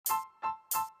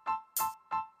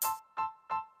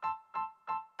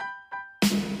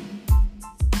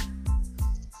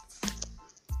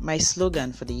My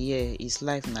slogan for the year is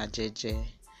Life na Jeje,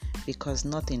 because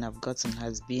nothing I've gotten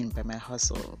has been by my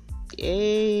hustle.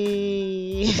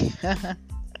 Yay!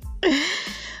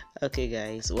 Okay,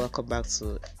 guys, welcome back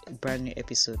to a brand new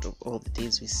episode of All the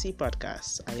Things We See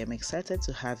podcast. I am excited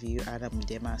to have you, Adam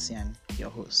Midemasian, your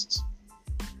host.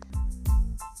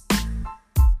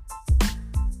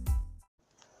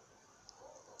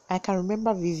 I can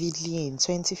remember vividly in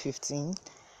 2015.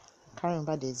 I can't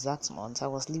remember the exact month. I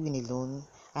was living alone.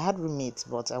 I had roommates,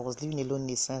 but I was living alone in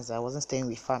the sense that I wasn't staying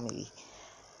with family.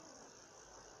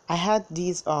 I had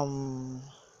this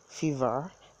fever,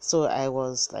 so I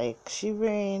was like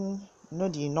shivering,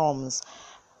 the norms.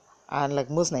 And like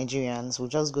most Nigerians, we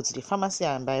just go to the pharmacy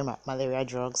and buy malaria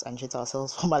drugs and treat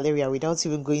ourselves for malaria without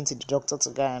even going to the doctor to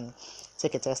go and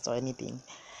take a test or anything.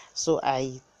 So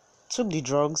I took the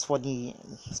drugs for the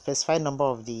specified number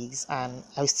of days and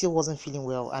I still wasn't feeling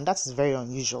well, and that is very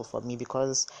unusual for me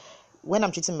because when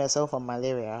I'm treating myself for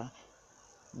malaria,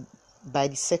 by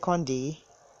the second day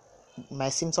my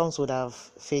symptoms would have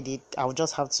faded. I would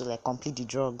just have to complete the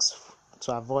drugs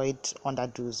to avoid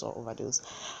underdose or overdose.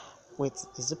 Wait,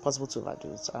 is it possible to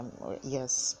overdose?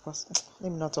 Yes.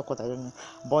 Let me not talk what I don't know.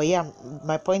 But yeah,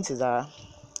 my point is that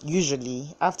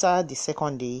usually after the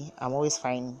second day, I'm always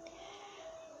fine.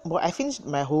 But I finished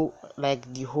my whole,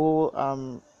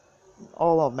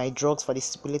 all of my drugs for the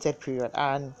stipulated period,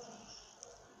 and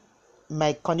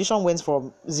my condition went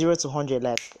from 0 to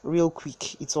 100 real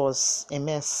quick. It was a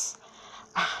mess.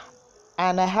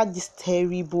 And I had this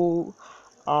terrible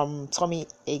tummy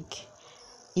ache.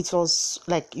 It was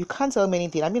you can't tell me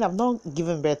anything. I mean, I've not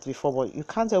given birth before, but you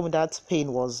can't tell me that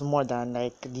pain was more than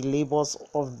the labors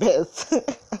of birth.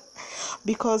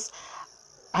 Because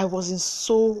I was in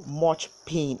so much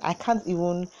pain. I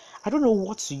don't know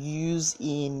what to use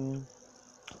in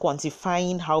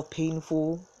quantifying how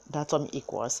painful that tummy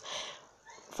ache was.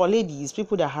 For ladies,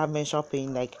 people that have menstrual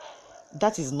pain,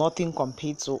 that is nothing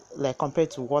compared to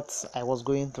what I was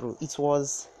going through. It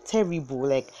was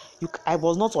terrible. I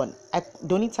was not on.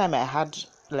 The only time I had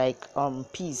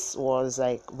peace was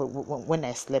when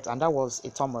I slept, and that was a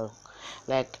turmoil.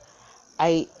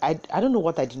 I don't know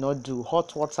what I did not do.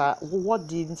 Hot water. What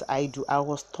didn't I do? I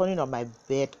was turning on my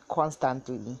bed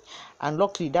constantly, and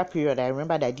luckily that period I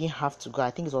remember that I didn't have to go.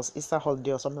 I think it was Easter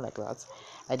holiday or something like that.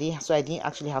 I didn't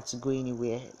actually have to go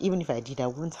anywhere. Even if I did, I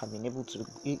wouldn't have been able to.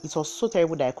 It was so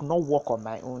terrible that I could not walk on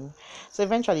my own. So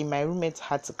eventually, my roommate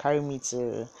had to carry me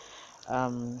to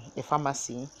a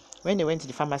pharmacy. When they went to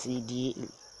the pharmacy,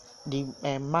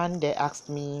 the man there asked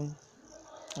me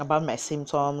about my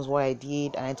symptoms, what I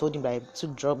did, and I told him that I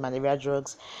took malaria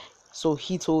drugs. So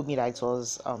he told me that it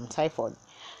was typhoid.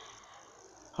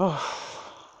 Oh,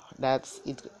 that's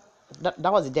it.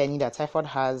 That was the day I knew that typhoid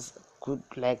has good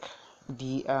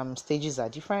the stages are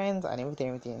different and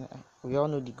everything. We all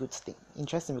know the good thing.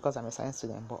 Interesting because I'm a science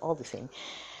student, but all the same,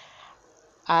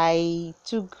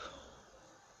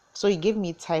 so he gave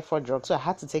me typhoid drug, so I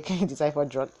had to take the typhoid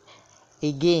drug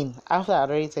again after I'd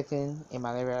already taken a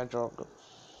malaria drug.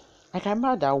 I can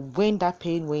remember that when that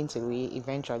pain went away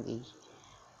eventually,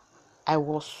 I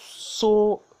was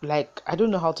so I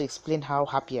don't know how to explain how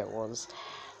happy I was,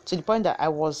 to the point that I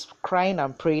was crying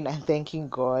and praying and thanking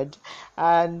God.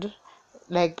 And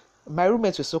my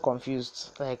roommates were so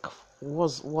confused,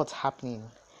 what's happening,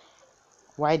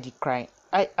 why the crying.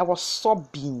 I was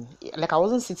sobbing, I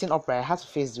wasn't sitting upright. I had to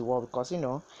face the wall because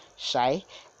shy.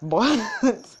 But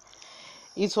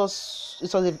it was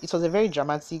a very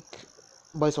dramatic,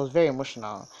 but it was very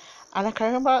emotional. And I can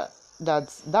remember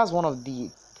that's one of the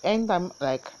anytime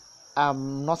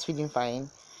I'm not feeling fine,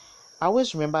 I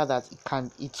always remember that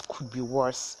it could be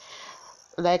worse.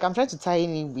 I'm trying to tie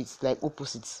in with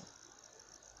opposites.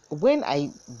 When I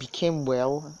became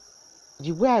well,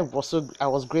 the way I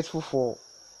was grateful for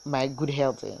my good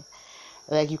health.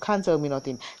 You can't tell me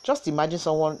nothing. Just imagine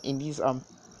someone in this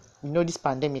this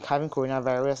pandemic having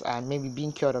coronavirus and maybe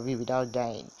being cured of it without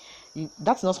dying.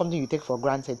 That's not something you take for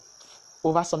granted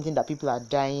over something that people are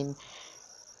dying.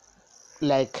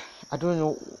 I don't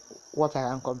know what I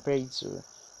can compare it to.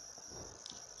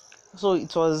 So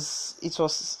it was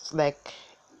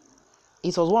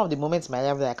one of the moments in my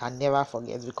life that I can never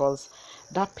forget, because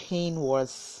that pain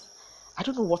was, I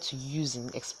don't know what to use in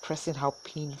expressing how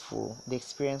painful the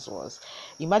experience was.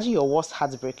 Imagine your worst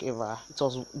heartbreak ever.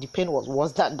 The pain was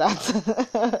worse than that.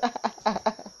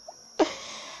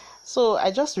 So I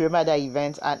just remember that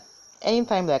event, and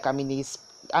anytime I'm in this,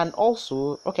 and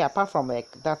also apart from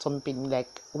that something,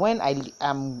 when I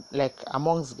am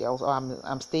amongst girls, or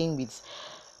I'm staying with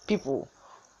people,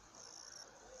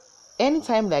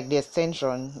 anytime like there's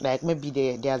tension, like maybe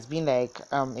there has been like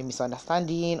a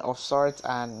misunderstanding of sorts,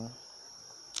 and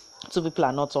two people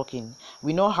are not talking,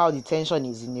 we know how the tension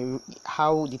is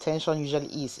how the tension usually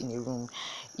is in a room.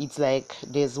 It's like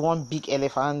there's one big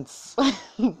elephant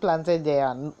planted there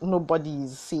and nobody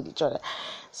is seeing each other.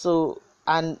 So,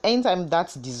 and anytime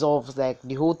that dissolves, like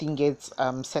the whole thing gets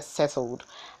settled,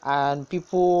 and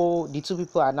the two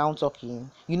people are now talking,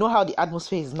 you know how the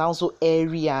atmosphere is now so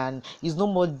airy and is no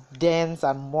more dense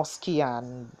and musky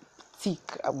and thick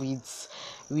with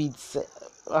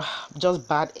just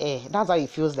bad air. That's how it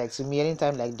feels like to me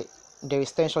anytime like there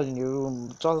is tension in the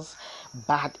room, just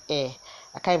bad air.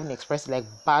 I can't even express it, like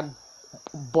bad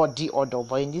body odor,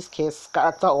 but in this case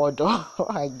character odor.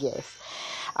 I guess.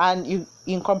 And you,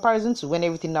 in comparison to when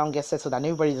everything now gets settled and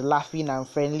everybody's laughing and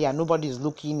friendly and nobody's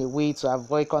looking away to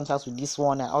avoid contact with this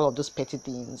one and all of those petty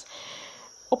things,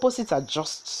 opposites are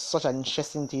just such an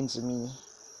interesting thing to me,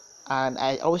 and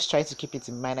I always try to keep it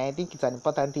in mind. I think it's an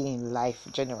important thing in life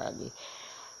generally.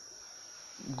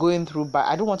 Going through bad,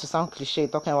 I don't want to sound cliche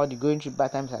talking about the going through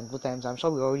bad times and good times. I'm sure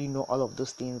we already know all of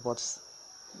those things, but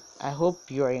I hope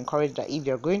you are encouraged that if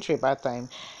you're going through a bad time,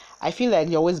 I feel like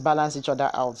you always balance each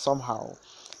other out somehow.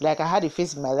 Like I had a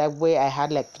phase in my life where I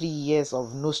had like 3 years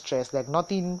of no stress, like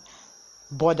nothing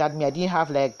bothered me. I didn't have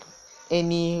like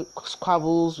any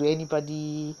squabbles with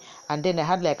anybody, and then I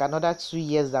had like another 2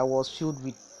 years that was filled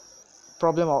with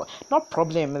problem, or not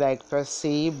problem like per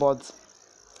se, but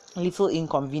little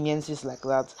inconveniences like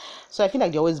that. So I feel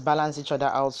like they always balance each other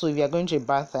out. So if you're going through a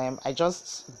bad time, I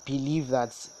just believe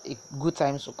that a good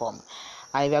times will come,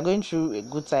 and if you're going through a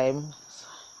good time,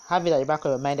 have it at the back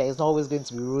of your mind that it's not always going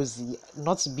to be rosy.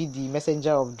 Not to be the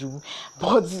messenger of doom,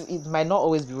 but it might not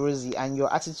always be rosy, and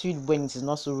your attitude when it is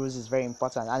not so rosy is very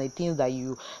important, and the things that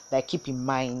you like keep in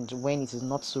mind when it is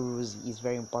not so rosy is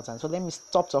very important. So let me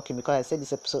stop talking because I said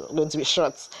this episode is going to be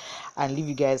short, and leave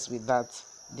you guys with that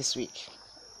this week.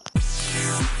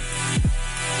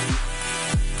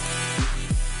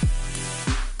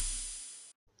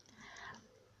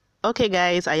 Okay,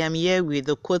 guys, I am here with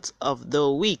the quote of the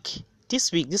week.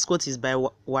 This week, this quote is by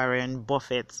Warren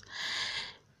Buffett.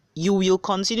 You will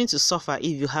continue to suffer if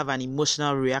you have an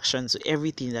emotional reaction to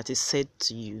everything that is said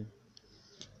to you.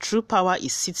 True power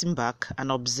is sitting back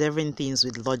and observing things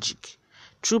with logic.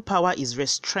 True power is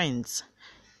restraint.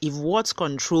 If words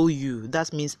control you,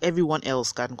 that means everyone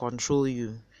else can control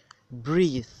you.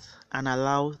 Breathe and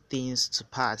allow things to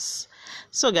pass.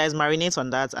 So guys, marinate on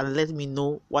that and let me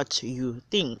know what you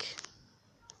think.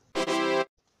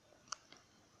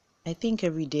 I think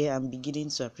every day I'm beginning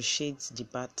to appreciate the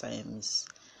bad times,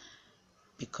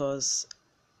 because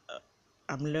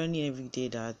I'm learning every day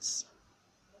that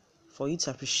for you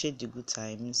to appreciate the good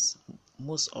times,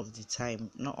 most of the time,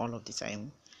 not all of the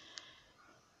time,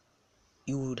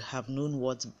 you would have known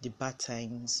what the bad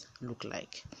times look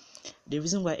like. The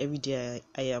reason why every day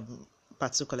I am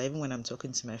particular, even when I'm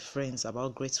talking to my friends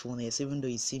about gratefulness, even though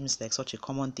it seems like such a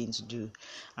common thing to do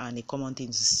and a common thing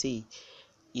to say,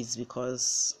 is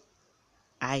because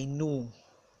I know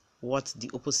what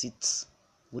the opposite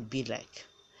would be like.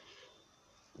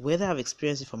 Whether I've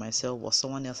experienced it for myself or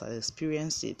someone else has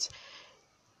experienced it,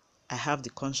 I have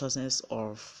the consciousness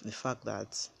of the fact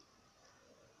that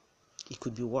it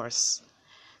could be worse.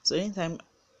 So anytime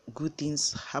good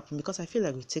things happen, because I feel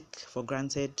like we take for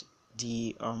granted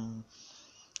the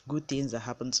good things that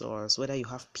happen to us, whether you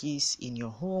have peace in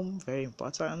your home, very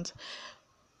important,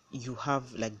 you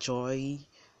have like joy,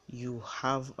 you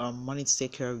have money to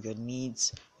take care of your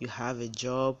needs, you have a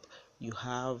job, you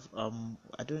have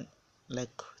I don't like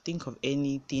think of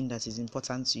anything that is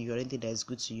important to you or anything that is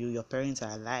good to you, your parents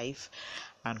are alive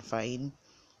and fine.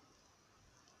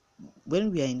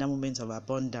 When we are in that moment of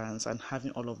abundance and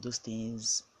having all of those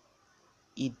things,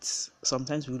 it's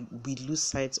sometimes we lose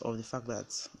sight of the fact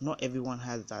that not everyone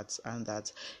has that, and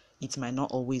that it might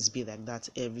not always be like that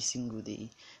every single day.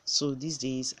 So these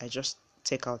days I just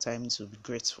take out time to be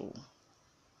grateful,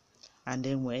 and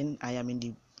then when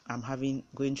I'm having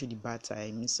going through the bad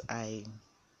times, I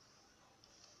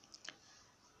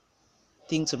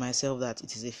think to myself that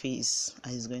it is a phase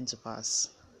and it's going to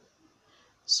pass.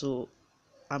 So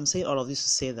I'm saying all of this to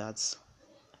say that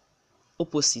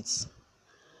opposites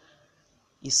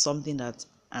is something that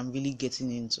I'm really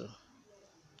getting into.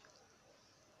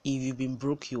 If you've been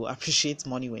broke, you appreciate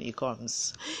money when it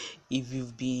comes. If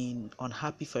you've been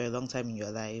unhappy for a long time in your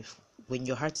life, when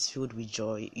your heart is filled with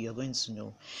joy, you're going to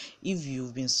know. If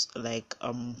you've been like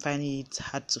finding it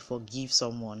hard to forgive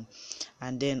someone,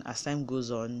 and then as time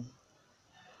goes on,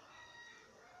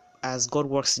 as God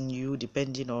works in you,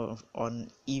 depending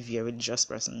on if you're a religious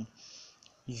person,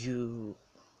 you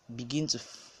begin to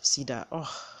see that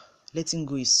letting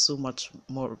go is so much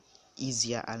more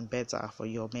easier and better for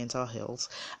your mental health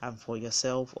and for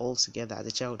yourself altogether as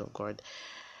a child of God,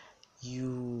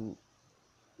 you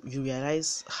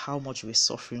realize how much you were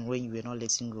suffering when you were not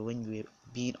letting go, when you were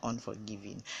being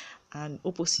unforgiving. And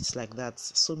opposites like that,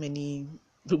 so many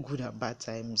good and bad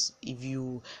times. If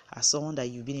you are someone that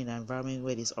you've been in an environment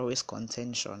where there's always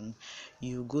contention,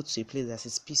 you go to a place that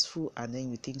is peaceful and then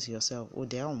you think to yourself, oh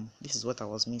damn, this is what I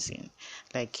was missing.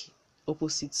 Like,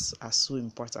 opposites are so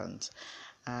important.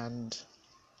 And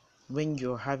when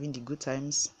you're having the good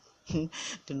times,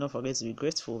 do not forget to be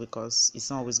grateful, because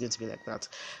it's not always going to be like that.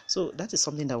 So that is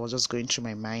something that was just going through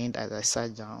my mind as I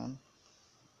sat down.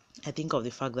 I think of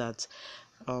the fact that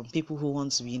people who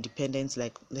want to be independent,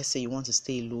 like let's say you want to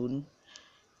stay alone,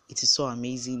 it is so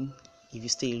amazing if you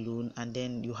stay alone, and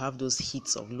then you have those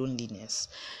hits of loneliness,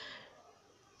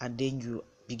 and then you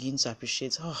begin to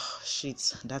appreciate,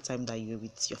 that time that you're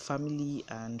with your family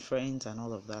and friends and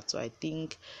all of that. So I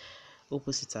think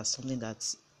opposites are something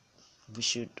that we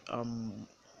should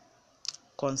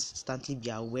constantly be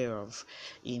aware of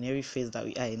in every phase that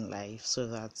we are in life, so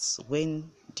that when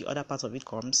the other part of it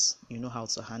comes, you know how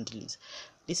to handle it.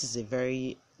 This is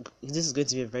going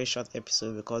to be a very short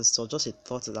episode, because it was just a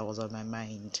thought that was on my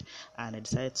mind, and I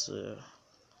decided to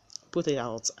put it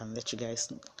out and let you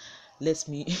guys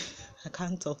I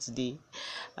can't talk today.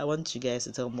 I want you guys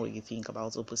to tell me what you think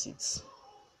about opposites.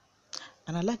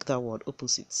 And I like that word,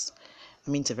 opposites.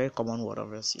 I mean, it's a very common word,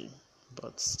 obviously,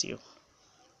 but still.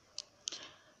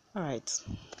 All right.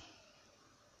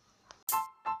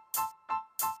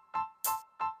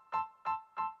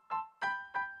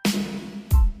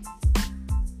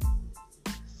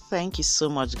 Thank you so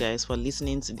much, guys, for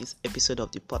listening to this episode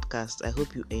of the podcast. I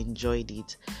hope you enjoyed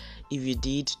it. If you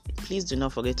did, please do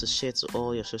not forget to share to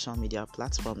all your social media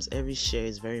platforms. Every share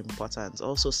is very important.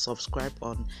 Also, subscribe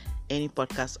on any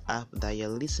podcast app that you're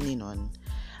listening on.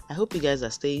 I hope you guys are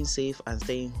staying safe and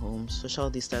staying home. Social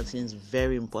distancing is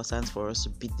very important for us to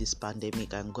beat this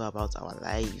pandemic and go about our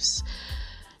lives.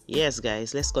 Yes,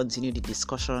 guys, let's continue the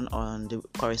discussion on the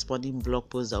corresponding blog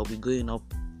post that will be going up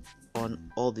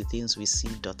on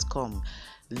allthethingswesee.com.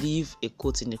 Leave a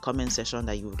quote in the comment section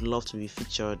that you would love to be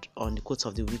featured on the quote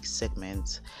of the week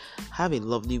segment. Have a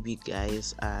lovely week,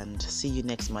 guys, and see you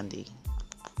next Monday.